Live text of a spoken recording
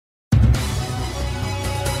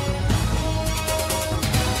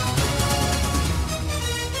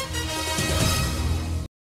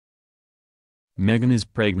Meghan is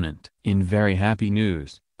pregnant. In very happy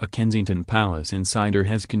news, a Kensington Palace insider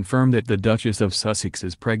has confirmed that the Duchess of Sussex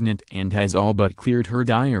is pregnant and has all but cleared her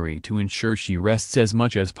diary to ensure she rests as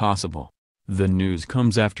much as possible. The news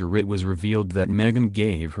comes after it was revealed that Meghan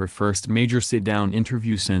gave her first major sit-down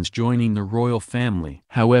interview since joining the royal family.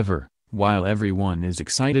 However, while everyone is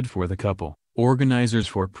excited for the couple, organizers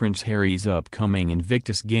for Prince Harry's upcoming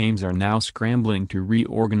Invictus Games are now scrambling to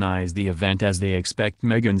reorganize the event as they expect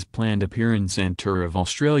Meghan's planned appearance and tour of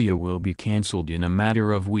Australia will be cancelled in a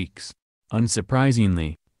matter of weeks.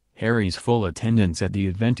 Unsurprisingly, Harry's full attendance at the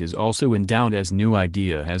event is also in doubt as New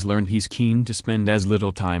Idea has learned he's keen to spend as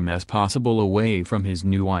little time as possible away from his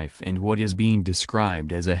new wife and what is being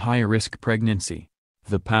described as a high-risk pregnancy.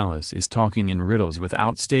 The palace is talking in riddles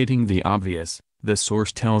without stating the obvious, the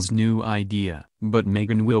source tells New Idea. But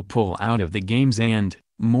Meghan will pull out of the games and,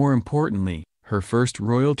 more importantly, her first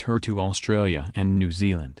royal tour to Australia and New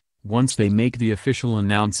Zealand, once they make the official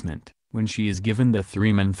announcement, when she is given the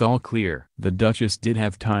 3-month all-clear. The Duchess did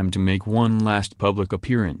have time to make one last public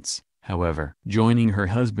appearance, however. Joining her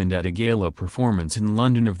husband at a gala performance in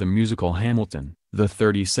London of the musical Hamilton, the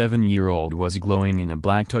 37-year-old was glowing in a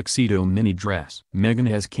black tuxedo mini dress. Meghan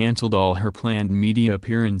has cancelled all her planned media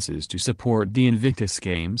appearances to support the Invictus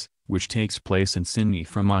Games, which takes place in Sydney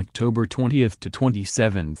from October 20th to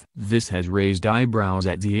 27th. This has raised eyebrows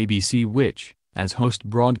at the ABC, which, as host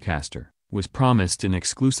broadcaster, was promised an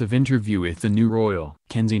exclusive interview with the new royal.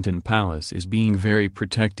 Kensington Palace is being very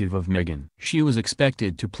protective of Meghan. She was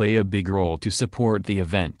expected to play a big role to support the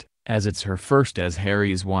event, as it's her first as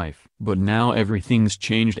Harry's wife. But now everything's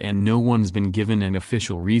changed and no one's been given an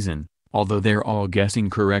official reason, although they're all guessing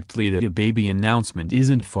correctly that a baby announcement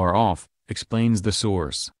isn't far off, explains the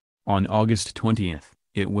source. On August 20th,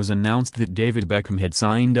 it was announced that David Beckham had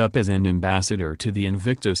signed up as an ambassador to the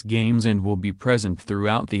Invictus Games and will be present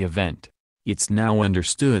throughout the event. It's now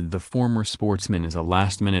understood the former sportsman is a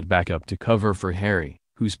last-minute backup to cover for Harry,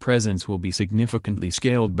 whose presence will be significantly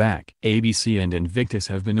scaled back. ABC and Invictus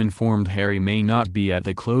have been informed Harry may not be at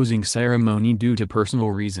the closing ceremony due to personal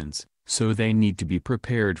reasons, so they need to be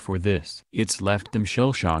prepared for this. It's left them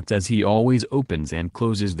shell-shocked as he always opens and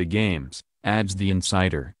closes the games, adds the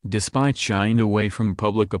insider. Despite shying away from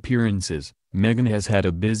public appearances, Meghan has had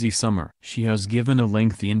a busy summer. She has given a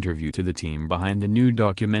lengthy interview to the team behind the new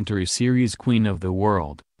documentary series Queen of the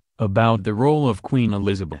World, about the role of Queen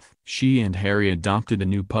Elizabeth. She and Harry adopted a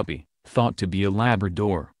new puppy, thought to be a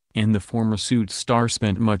Labrador, and the former Suits star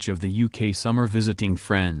spent much of the UK summer visiting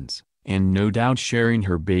friends, and no doubt sharing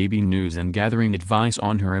her baby news and gathering advice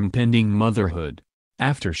on her impending motherhood.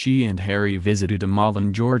 After she and Harry visited Amal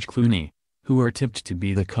and George Clooney, who are tipped to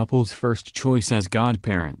be the couple's first choice as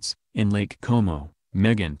godparents, in Lake Como,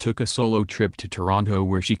 Meghan took a solo trip to Toronto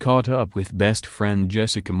where she caught up with best friend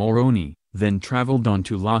Jessica Mulroney, then traveled on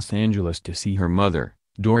to Los Angeles to see her mother,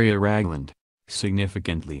 Doria Ragland.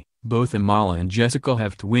 Significantly, both Amal and Jessica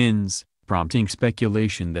have twins, prompting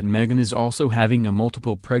speculation that Meghan is also having a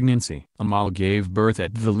multiple pregnancy. Amal gave birth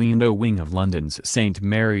at the Lindo wing of London's St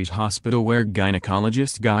Mary's Hospital where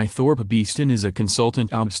gynecologist Guy Thorpe Beeston is a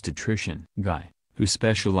consultant obstetrician. Guy, who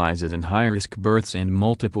specializes in high-risk births and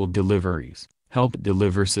multiple deliveries, helped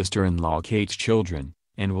deliver sister-in-law Kate's children,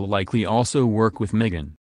 and will likely also work with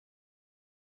Meghan.